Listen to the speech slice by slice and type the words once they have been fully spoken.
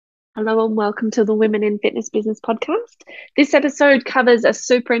Hello and welcome to the Women in Fitness Business podcast. This episode covers a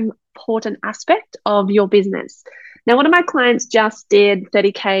super important aspect of your business. Now, one of my clients just did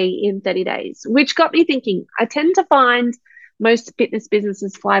 30K in 30 days, which got me thinking. I tend to find most fitness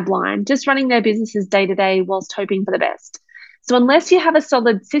businesses fly blind, just running their businesses day to day whilst hoping for the best. So, unless you have a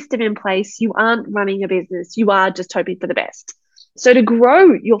solid system in place, you aren't running a business, you are just hoping for the best. So, to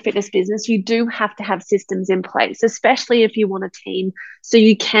grow your fitness business, you do have to have systems in place, especially if you want a team so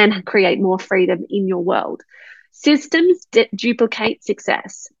you can create more freedom in your world. Systems duplicate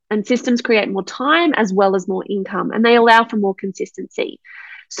success, and systems create more time as well as more income, and they allow for more consistency.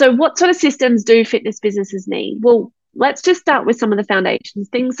 So, what sort of systems do fitness businesses need? Well, let's just start with some of the foundations,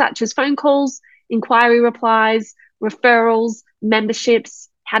 things such as phone calls, inquiry replies, referrals, memberships.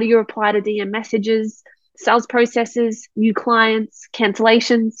 How do you reply to DM messages? Sales processes, new clients,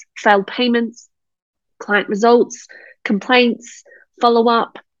 cancellations, failed payments, client results, complaints, follow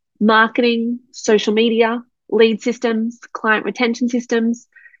up, marketing, social media, lead systems, client retention systems,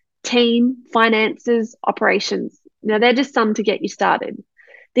 team, finances, operations. Now, they're just some to get you started.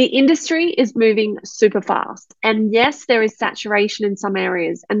 The industry is moving super fast. And yes, there is saturation in some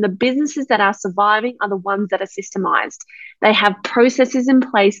areas. And the businesses that are surviving are the ones that are systemized. They have processes in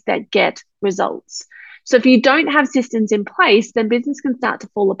place that get results. So if you don't have systems in place, then business can start to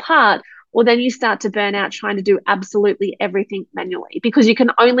fall apart, or then you start to burn out trying to do absolutely everything manually because you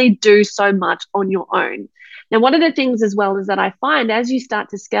can only do so much on your own. Now, one of the things as well is that I find as you start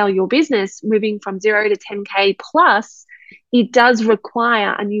to scale your business, moving from 0 to 10K plus, it does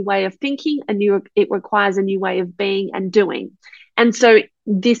require a new way of thinking, it requires a new way of being and doing. And so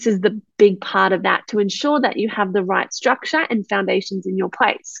this is the big part of that, to ensure that you have the right structure and foundations in your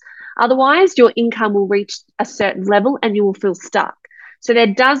place. Otherwise, your income will reach a certain level and you will feel stuck. So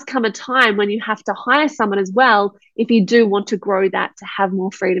there does come a time when you have to hire someone as well if you do want to grow that to have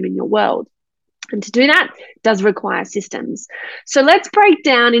more freedom in your world. And to do that does require systems. So let's break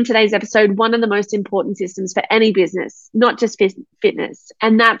down in today's episode one of the most important systems for any business, not just fitness,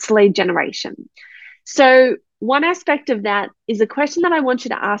 and that's lead generation. So one aspect of that is a question that I want you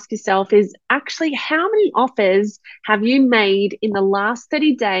to ask yourself is actually how many offers have you made in the last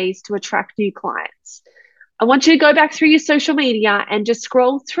 30 days to attract new clients? I want you to go back through your social media and just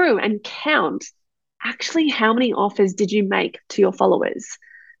scroll through and count actually how many offers did you make to your followers?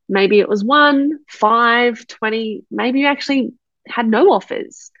 Maybe it was 1, 5, 20, maybe you actually had no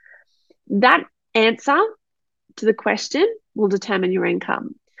offers. That answer to the question will determine your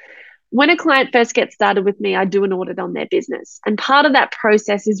income. When a client first gets started with me, I do an audit on their business. And part of that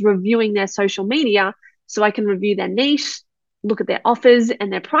process is reviewing their social media so I can review their niche, look at their offers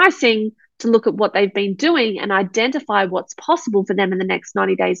and their pricing to look at what they've been doing and identify what's possible for them in the next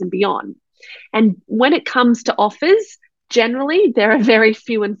 90 days and beyond. And when it comes to offers, generally, there are very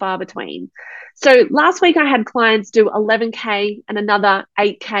few and far between. So last week I had clients do 11K and another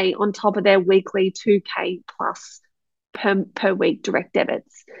 8K on top of their weekly 2K plus per week direct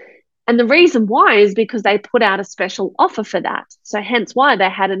debits. And the reason why is because they put out a special offer for that. So hence why they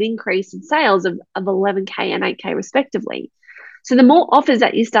had an increase in sales of 11K and 8K respectively. So the more offers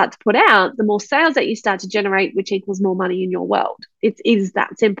that you start to put out, the more sales that you start to generate, which equals more money in your world. It is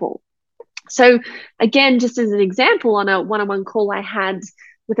that simple. So again, just as an example, on a one-on-one call I had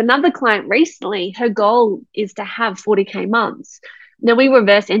with another client recently, her goal is to have 40K months. Now we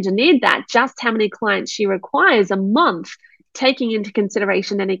reverse engineered that, just how many clients she requires a month, taking into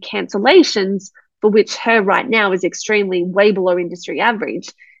consideration any cancellations, for which her right now is extremely way below industry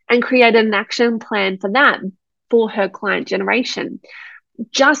average, and created an action plan for that for her client generation.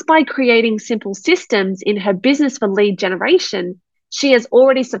 Just by creating simple systems in her business for lead generation, she has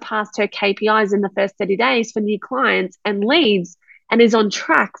already surpassed her KPIs in the first 30 days for new clients and leads and is on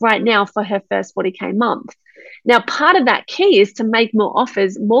track right now for her first 40K month. Now, part of that key is to make more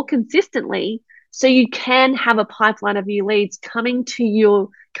offers more consistently so you can have a pipeline of new leads coming to you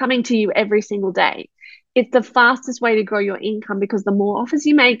every single day. It's the fastest way to grow your income because the more offers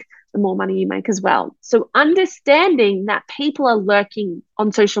you make, the more money you make as well. So understanding that people are lurking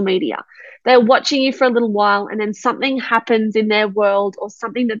on social media, they're watching you for a little while and then something happens in their world or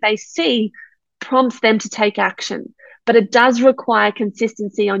something that they see prompts them to take action. But it does require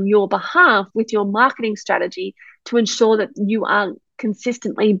consistency on your behalf with your marketing strategy to ensure that you are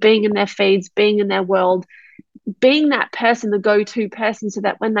consistently being in their feeds, being in their world, being that person, the go-to person, so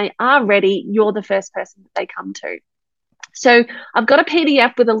that when they are ready, you're the first person that they come to. So I've got a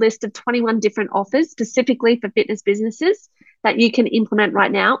PDF with a list of 21 different offers specifically for fitness businesses that you can implement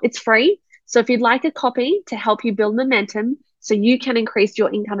right now. It's free. So if you'd like a copy to help you build momentum, so you can increase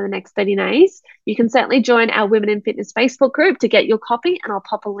your income in the next 30 days, you can certainly join our Women in Fitness Facebook group to get your copy, and I'll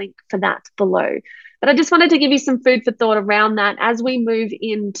pop a link for that below. But I just wanted to give you some food for thought around that as we move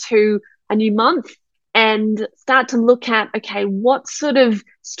into a new month and start to look at, okay, what sort of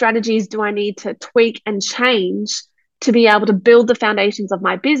strategies do I need to tweak and change to be able to build the foundations of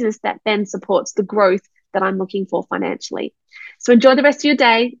my business that then supports the growth that I'm looking for financially. So enjoy the rest of your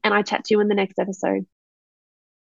day, and I chat to you in the next episode.